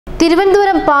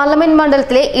Thiruvananthapuram parliament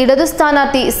മണ്ഡലത്തിലെ ഇടതു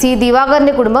സ്ഥാനാർത്ഥി സി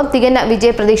ദിവാകരന്റെ കുടുംബം തികഞ്ഞ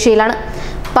വിജയപ്രതീക്ഷയിലാണ്.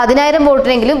 10,000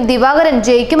 വോട്ടിനെങ്കിലും ദിവാകരൻ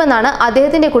ജയിക്കുമെന്നാണ്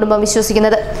അദ്ദേഹത്തിന്റെ കുടുംബം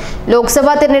വിശ്വസിക്കുന്നത്.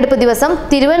 ലോക്സഭാ തെരഞ്ഞെടുപ്പ് ദിവസം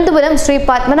തിരുവനന്തപുരം ശ്രീ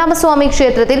പത്മനാഭസ്വാമി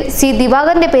ക്ഷേത്രത്തിൽ സി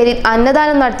ദിവാകരന്റെ പേരിൽ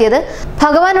അന്നദാനം നടത്തിയത്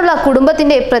ഭഗവാനുള്ള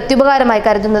കുടുംബത്തിന്റെ പ്രത്യുപകാരമായി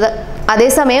കരുതുന്നത്.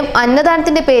 അതേസമയം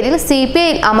അന്നദാനത്തിന്റെ പേരിൽ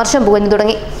CPI അമർഷം പുകഞ്ഞു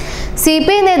തുടങ്ങി.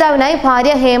 CPI നേതാവിനായി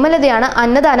ഭാര്യ ഹേമലതയാണ്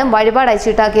അന്നദാനം വഴിപാടായി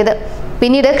ചീട്ടാക്കിയത്.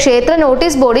 പിന്നീട് ക്ഷേത്ര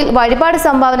നോട്ടീസ് ബോർഡിൽ വഴിപാട്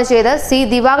സംഭാവന ചെയ്ത് സി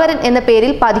ദിവാകരൻ എന്ന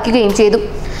പേരിൽ പതിക്കുകയും ചെയ്തു.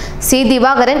 സി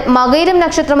ദിവാകരൻ മകയിരം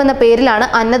നക്ഷത്രം എന്ന പേരിലാണ്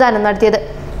അന്നദാനം നടത്തിയത്.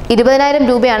 20,000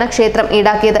 രൂപയാണ് ക്ഷേത്രം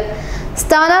ഈടാക്കിയത്.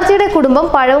 സ്ഥാനാർത്ഥിയുടെ കുടുംബം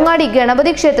പഴവങ്ങാടി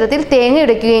ഗണപതി ക്ഷേത്രത്തിൽ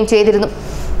തേങ്ങയുടയ്ക്കുകയും ചെയ്തിരുന്നു.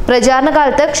 പ്രചാരണ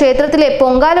കാലത്ത് ക്ഷേത്രത്തിലെ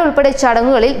പൊങ്കാല ഉൾപ്പെടെ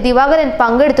ചടങ്ങുകളിൽ ദിവാകരൻ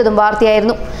പങ്കെടുത്തതും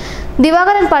വാർത്തയായിരുന്നു.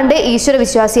 ദിവാകരൻ പണ്ടേ ഈശ്വര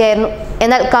വിശ്വാസിയായിരുന്നു.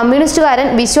 എന്നാൽ കമ്മ്യൂണിസ്റ്റുകാരൻ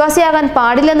വിശ്വാസിയാകാൻ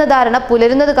പാടില്ലെന്ന ധാരണ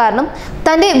പുലരുന്നത് കാരണം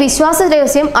തന്റെ വിശ്വാസ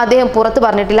രഹസ്യം അദ്ദേഹം പുറത്തു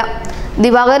പറഞ്ഞിട്ടില്ല.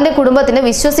 ദിവാകരന്റെ കുടുംബത്തിന്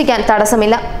വിശ്വസിക്കാൻ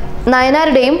തടസ്സമില്ല.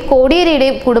 നയനാരുടെയും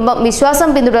കോടിയേരിയുടെയും കുടുംബം വിശ്വാസം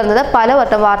പിന്തുടർന്നത്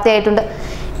പലവട്ടം വാർത്തയായിട്ടുണ്ട്.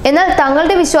 എന്നാൽ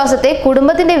തങ്ങളുടെ വിശ്വാസത്തെ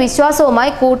കുടുംബത്തിന്റെ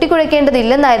വിശ്വാസവുമായി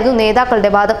കൂട്ടിക്കുഴയ്ക്കേണ്ടതില്ലെന്നായിരുന്നു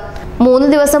നേതാക്കളുടെ വാദം.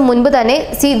 3 ദിവസം മുൻപ് തന്നെ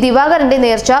സി ദിവാകരന്റെ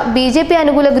നേർച്ച BJP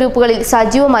അനുകൂല ഗ്രൂപ്പുകളിൽ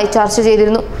സജീവമായി ചർച്ച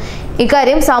ചെയ്തിരുന്നു.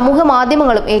 ഇക്കാര്യം സമൂഹ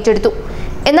മാധ്യമങ്ങളും ഏറ്റെടുത്തു.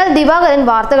 എന്നാൽ ദിവാകരൻ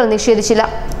വാർത്തകൾ നിഷേധിച്ചില്ല.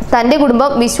 തന്റെ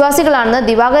കുടുംബം വിശ്വാസികളാണെന്ന്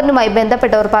ദിവാകരനുമായി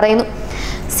ബന്ധപ്പെട്ടവർ പറയുന്നു.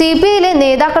 CPI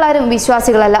നേതാക്കളാരും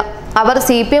വിശ്വാസികളല്ല. അവർ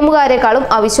CPM-കാരെക്കാളും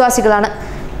അവിശ്വാസികളാണ്.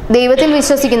 ദൈവത്തിൽ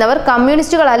വിശ്വസിക്കുന്നവർ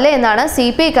കമ്മ്യൂണിസ്റ്റുകളല്ല എന്നാണ്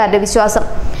CPI-ക്കാരുടെ വിശ്വാസം.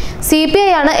 CPI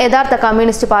ആണ് യഥാർത്ഥ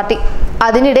കമ്മ്യൂണിസ്റ്റ് പാർട്ടി.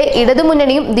 അതിനിടെ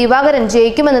ഇടതുമുന്നണിയും ദിവാകരൻ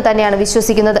ജയിക്കുമെന്ന് തന്നെയാണ്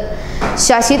വിശ്വസിക്കുന്നത്.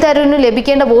 ശശി തരൂരിന്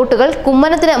ലഭിക്കേണ്ട വോട്ടുകൾ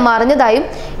കുമ്മനത്തിന് മറിഞ്ഞതായും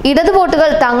ഇടതു വോട്ടുകൾ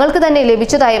തങ്ങൾക്ക് തന്നെ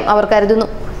ലഭിച്ചതായും അവർ കരുതുന്നു.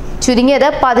 ചുരുങ്ങിയത്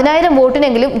 10,000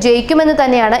 വോട്ടിനെങ്കിലും ജയിക്കുമെന്ന്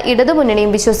തന്നെയാണ്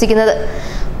ഇടതുമുന്നണിയും വിശ്വസിക്കുന്നത്.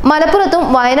 മലപ്പുറത്തും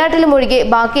വയനാട്ടിലും ഒഴികെ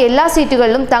ബാക്കി എല്ലാ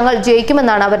സീറ്റുകളിലും തങ്ങൾ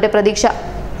ജയിക്കുമെന്നാണ് അവരുടെ പ്രതീക്ഷ.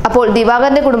 അപ്പോൾ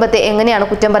ദിവാകരന്റെ കുടുംബത്തെ എങ്ങനെയാണ്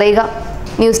കുറ്റം പറയുക?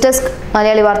 ന്യൂസ് ഡെസ്ക്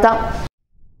മലയാളി വാർത്ത.